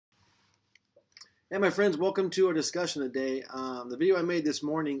Hey, my friends, welcome to our discussion today. The video I made this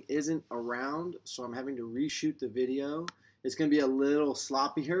morning isn't around, so I'm having to reshoot the video. It's going to be a little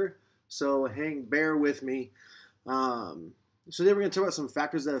sloppy here, so bear with me. So today we're going to talk about some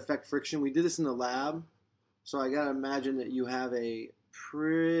factors that affect friction. We did this in the lab, so I got to imagine that you have a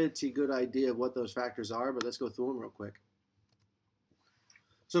pretty good idea of what those factors are, but let's go through them real quick.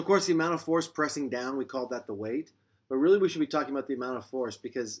 So, of course, the amount of force pressing down, we called that the weight. But really, we should be talking about the amount of force,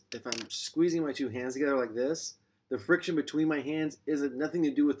 because if I'm squeezing my two hands together like this, the friction between my hands is nothing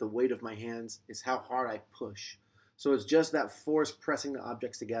to do with the weight of my hands. It's how hard I push. So it's just that force pressing the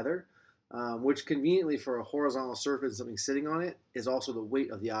objects together, which conveniently for a horizontal surface, something sitting on it, is also the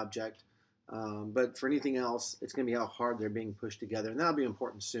weight of the object. But for anything else, it's going to be how hard they're being pushed together. And that'll be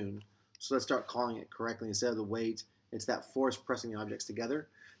important soon. So let's start calling it correctly. Instead of the weight, it's that force pressing the objects together.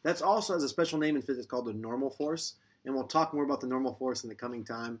 That's also has a special name in physics called the normal force. And we'll talk more about the normal force in the coming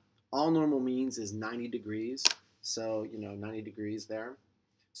time. All normal means is 90 degrees. So, 90 degrees there.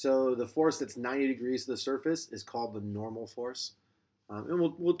 So the force that's 90 degrees to the surface is called the normal force. And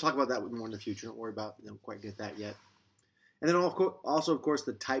we'll talk about that more in the future. Don't worry about, don't quite get that yet. And then also, of course,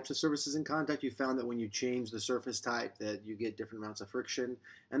 the types of surfaces in contact. You found that when you change the surface type that you get different amounts of friction.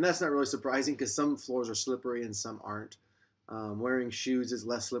 And that's not really surprising because some floors are slippery and some aren't. Wearing shoes is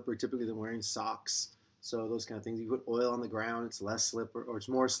less slippery typically than wearing socks. So those kind of things. You put oil on the ground, it's less slippery, or it's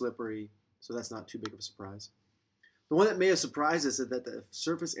more slippery. So that's not too big of a surprise. The one that may have surprised us is that the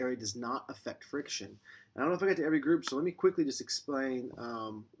surface area does not affect friction. And I don't know if I got to every group, so let me quickly just explain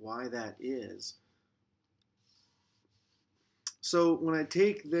why that is. So when I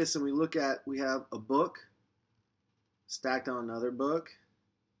take this and we have a book stacked on another book,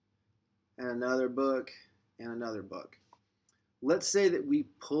 and another book, and another book. Let's say that we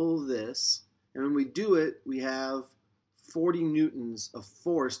pull this. And when we do it, we have 40 newtons of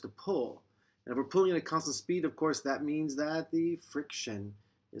force to pull. And if we're pulling at a constant speed, of course, that means that the friction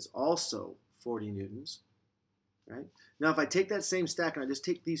is also 40 newtons. Right? Now, if I take that same stack and I just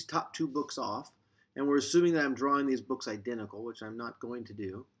take these top two books off, and we're assuming that I'm drawing these books identical, which I'm not going to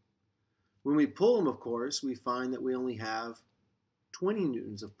do. When we pull them, of course, we find that we only have 20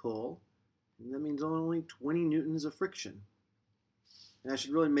 newtons of pull. And that means only 20 newtons of friction. And I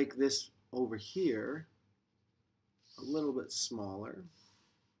should really make this over here a little bit smaller.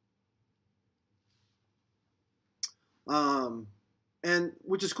 And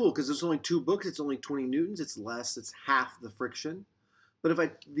which is cool because there's only two books, it's only 20 newtons, it's less, it's half the friction. But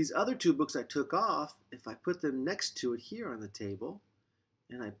if these other two books I took off, if I put them next to it here on the table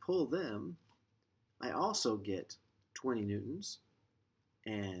and I pull them, I also get 20 newtons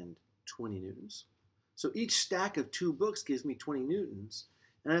and 20 newtons. So each stack of two books gives me 20 newtons.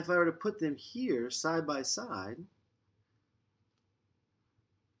 And if I were to put them here side by side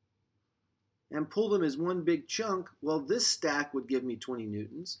and pull them as one big chunk, well, this stack would give me 20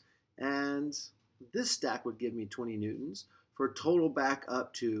 newtons and this stack would give me 20 newtons for a total back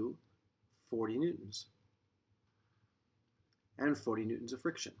up to 40 newtons and 40 newtons of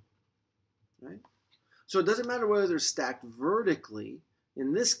friction. Right? So it doesn't matter whether they're stacked vertically.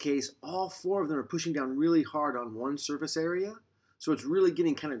 In this case, all four of them are pushing down really hard on one surface area. So it's really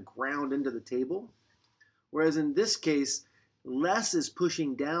getting kind of ground into the table. Whereas in this case, less is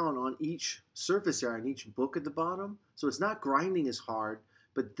pushing down on each surface area, on each book at the bottom. So it's not grinding as hard,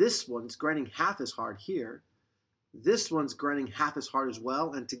 but this one's grinding half as hard here. This one's grinding half as hard as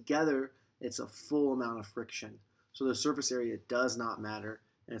well, and together it's a full amount of friction. So the surface area does not matter,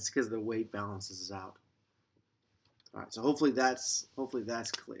 and it's because the weight balances out. All right, so hopefully that's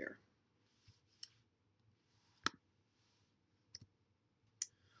clear.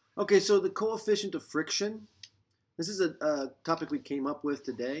 Okay, so the coefficient of friction. This is a topic we came up with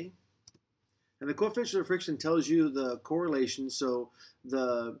today. And the coefficient of friction tells you the correlation, so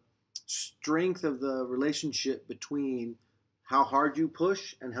the strength of the relationship between how hard you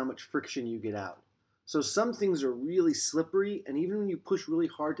push and how much friction you get out. So some things are really slippery, and even when you push really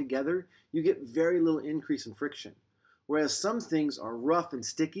hard together, you get very little increase in friction. Whereas some things are rough and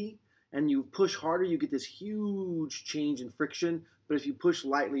sticky, and you push harder, you get this huge change in friction. But if you push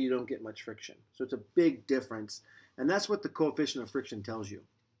lightly, you don't get much friction. So it's a big difference. And that's what the coefficient of friction tells you.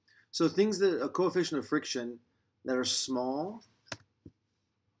 So things that a coefficient of friction that are small.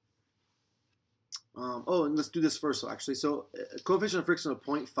 And let's do this first, actually. So a coefficient of friction of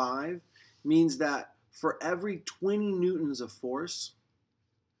 0.5 means that for every 20 newtons of force,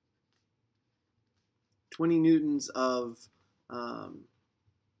 20 newtons of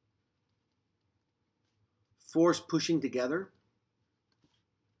force pushing together,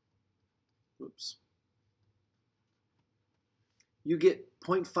 you get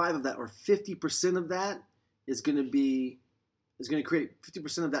 0.5 of that, or 50% of that is going to create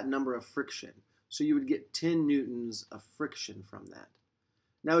 50% of that number of friction. So you would get 10 newtons of friction from that.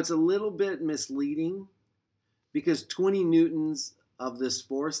 Now it's a little bit misleading because 20 newtons of this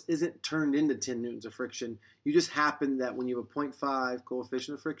force isn't turned into 10 newtons of friction. You just happen that when you have a 0.5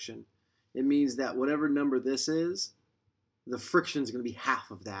 coefficient of friction, it means that whatever number this is, the friction is going to be half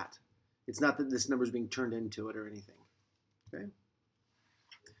of that. It's not that this number is being turned into it or anything. Okay.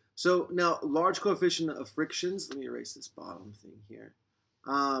 So now large coefficient of frictions, let me erase this bottom thing here,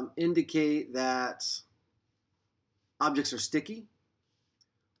 indicate that objects are sticky,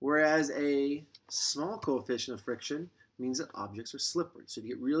 whereas a small coefficient of friction means that objects are slippery. So you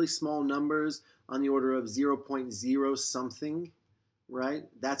get really small numbers on the order of 0.0 something, right?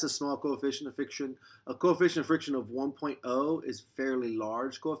 That's a small coefficient of friction. A coefficient of friction of 1.0 is fairly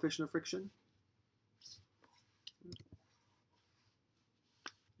large coefficient of friction.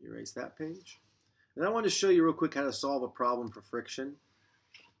 Erase that page. And I want to show you real quick how to solve a problem for friction.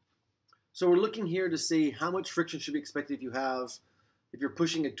 So we're looking here to see how much friction should be expected if you're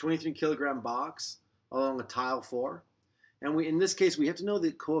pushing a 23 kilogram box along a tile floor. And in this case, we have to know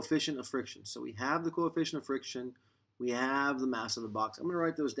the coefficient of friction. So we have the coefficient of friction, we have the mass of the box. I'm going to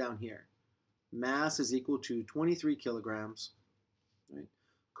write those down here. Mass is equal to 23 kilograms. Right?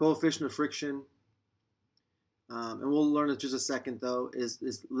 Coefficient of friction, and we'll learn in just a second though, is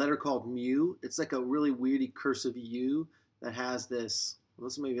this letter called mu. It's like a really weirdy cursive U that has this, well,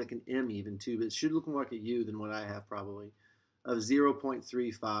 this may be like an M even too, but it should look more like a U than what I have probably, of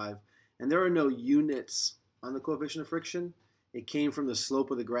 0.35. And there are no units on the coefficient of friction. It came from the slope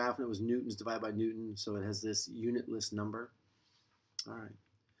of the graph, and it was newtons divided by Newton, so it has this unitless number. All right.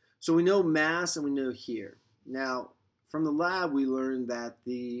 So we know mass, and we know here. Now, from the lab, we learned that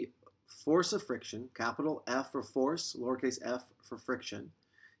the force of friction, capital F for force, lowercase f for friction,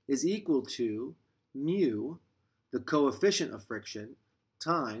 is equal to mu, the coefficient of friction,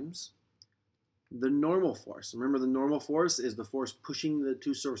 times the normal force. Remember, the normal force is the force pushing the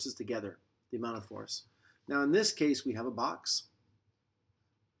two surfaces together, the amount of force. Now, in this case, we have a box.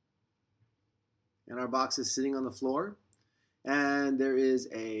 And our box is sitting on the floor. And there is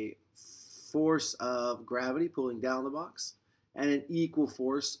a force of gravity pulling down the box and an equal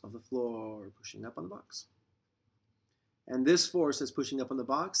force of the floor pushing up on the box. And this force that's pushing up on the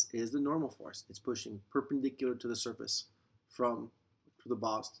box is the normal force. It's pushing perpendicular to the surface from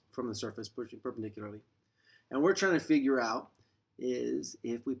the surface, pushing perpendicularly. And we're trying to figure out is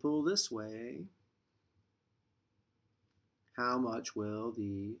if we pull this way, how much will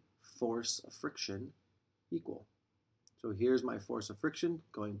the force of friction equal? So here's my force of friction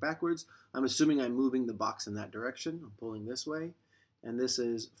going backwards. I'm assuming I'm moving the box in that direction. I'm pulling this way. And this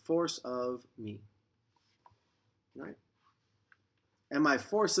is force of me. Right? And my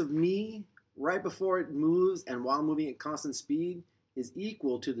force of me, right before it moves and while moving at constant speed, is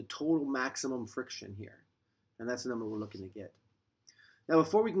equal to the total maximum friction here. And that's the number we're looking to get. Now,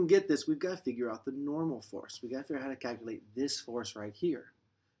 before we can get this, we've got to figure out the normal force. We've got to figure out how to calculate this force right here.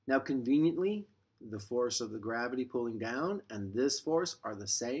 Now, conveniently, the force of the gravity pulling down and this force are the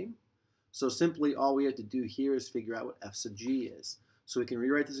same. So simply all we have to do here is figure out what F sub g is. So we can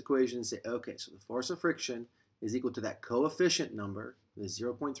rewrite this equation and say, okay, so the force of friction is equal to that coefficient number, the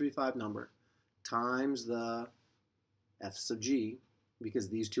 0.35 number, times the F sub g, because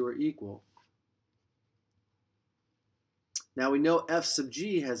these two are equal. Now we know F sub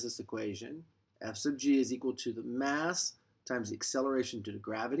g has this equation. F sub g is equal to the mass times the acceleration due to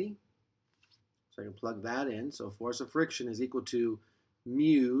gravity. So I can plug that in. So force of friction is equal to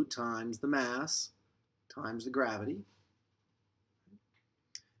mu times the mass times the gravity.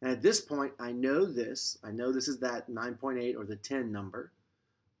 And at this point, I know this. I know this is that 9.8 or the 10 number.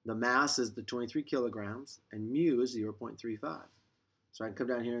 The mass is the 23 kilograms, and mu is 0.35. So I can come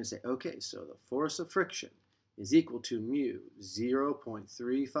down here and say, okay, so the force of friction is equal to mu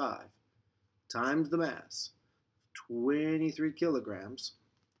 0.35 times the mass, 23 kilograms,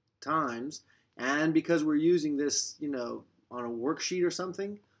 times, and because we're using this, on a worksheet or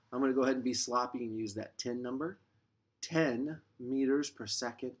something, I'm going to go ahead and be sloppy and use that 10 number, 10 meters per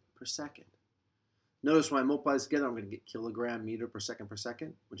second per second. Notice when I multiply this together, I'm going to get kilogram meter per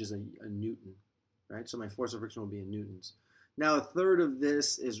second, which is a Newton, right? So my force of friction will be in newtons. Now a third of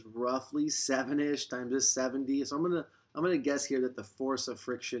this is roughly 7-ish times this 70. So I'm gonna guess here that the force of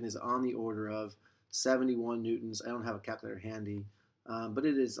friction is on the order of 71 newtons. I don't have a calculator handy, but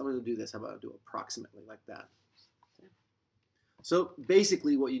it is. I'm going to do this. How about I do approximately like that? Okay. So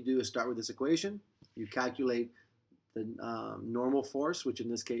basically, what you do is start with this equation. You calculate the normal force, which in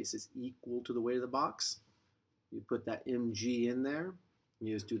this case is equal to the weight of the box, You put that mg in there, and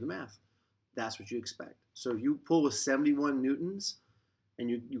you just do the math. That's what you expect. So if you pull with 71 newtons, and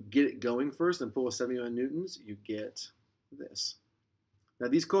you get it going first and pull with 71 newtons, you get this. Now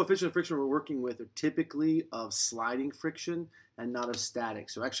these coefficients of friction we're working with are typically of sliding friction and not of static.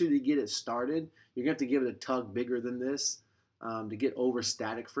 So actually to get it started, you're going to have to give it a tug bigger than this to get over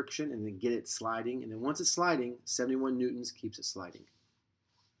static friction and then get it sliding. And then once it's sliding, 71 newtons keeps it sliding.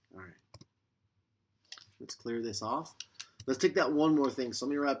 All right. Let's clear this off. Let's take that one more thing. So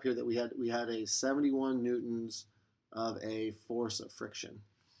let me wrap here that we had a 71 newtons of a force of friction.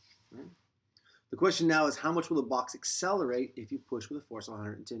 Right? The question now is how much will the box accelerate if you push with a force of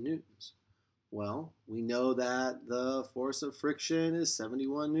 110 newtons? Well, we know that the force of friction is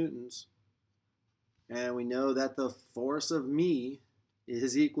 71 newtons. And we know that the force of me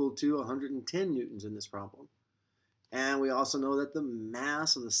is equal to 110 newtons in this problem. And we also know that the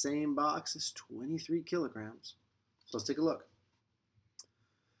mass of the same box is 23 kilograms. So let's take a look.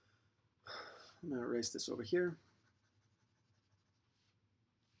 I'm going to erase this over here.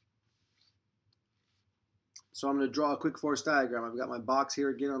 So I'm going to draw a quick force diagram. I've got my box here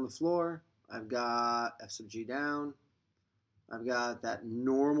again on the floor. I've got F sub g down. I've got that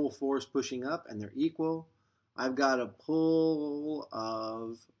normal force pushing up, and they're equal. I've got a pull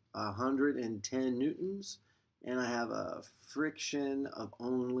of 110 newtons, and I have a friction of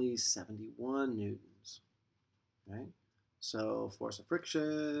only 71 newtons. Right? So force of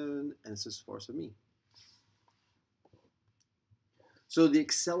friction, and this is force of me. So the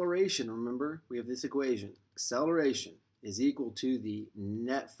acceleration, remember, we have this equation. Acceleration is equal to the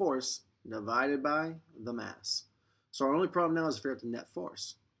net force divided by the mass. So our only problem now is to figure out the net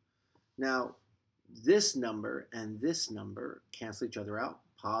force. Now, this number and this number cancel each other out.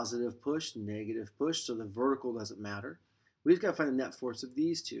 Positive push, negative push, so the vertical doesn't matter. We just got to find the net force of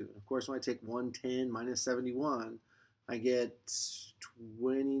these two. Of course, when I take 110 minus 71, I get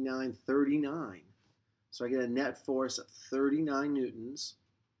 39. So I get a net force of 39 newtons.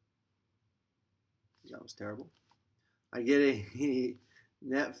 That was terrible. I get a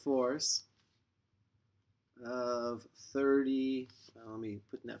net force of 30. Well, let me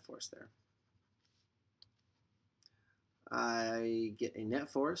put net force there. I get a net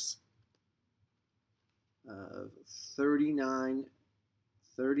force of 39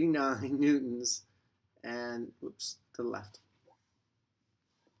 newtons and, whoops, to the left.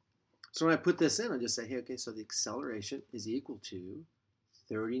 So when I put this in, I just say, hey, okay, so the acceleration is equal to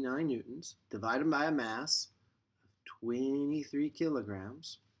 39 newtons divided by a mass of 23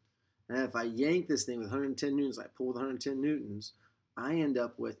 kilograms. And if I yank this thing with 110 newtons, I pull with 110 newtons, I end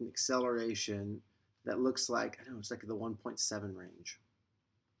up with an acceleration that looks like, I don't know, it's like the 1.7 range.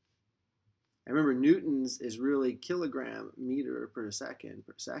 And remember, newtons is really kilogram meter per second.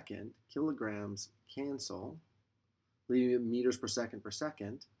 Kilograms cancel, leaving meters per second,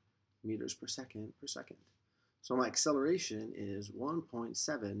 meters per second. So my acceleration is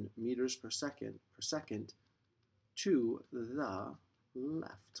 1.7 meters per second to the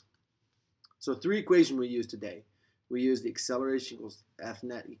left. So three equations we use today. We use the acceleration equals F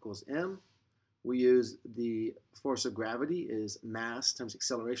net equals m. We use the force of gravity is mass times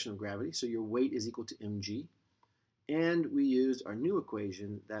acceleration of gravity. So your weight is equal to mg. And we used our new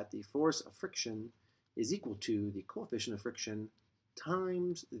equation that the force of friction is equal to the coefficient of friction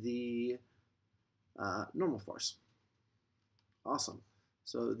times the normal force. Awesome.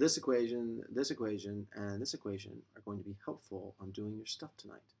 So this equation, and this equation are going to be helpful on doing your stuff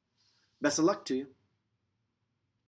tonight. Best of luck to you.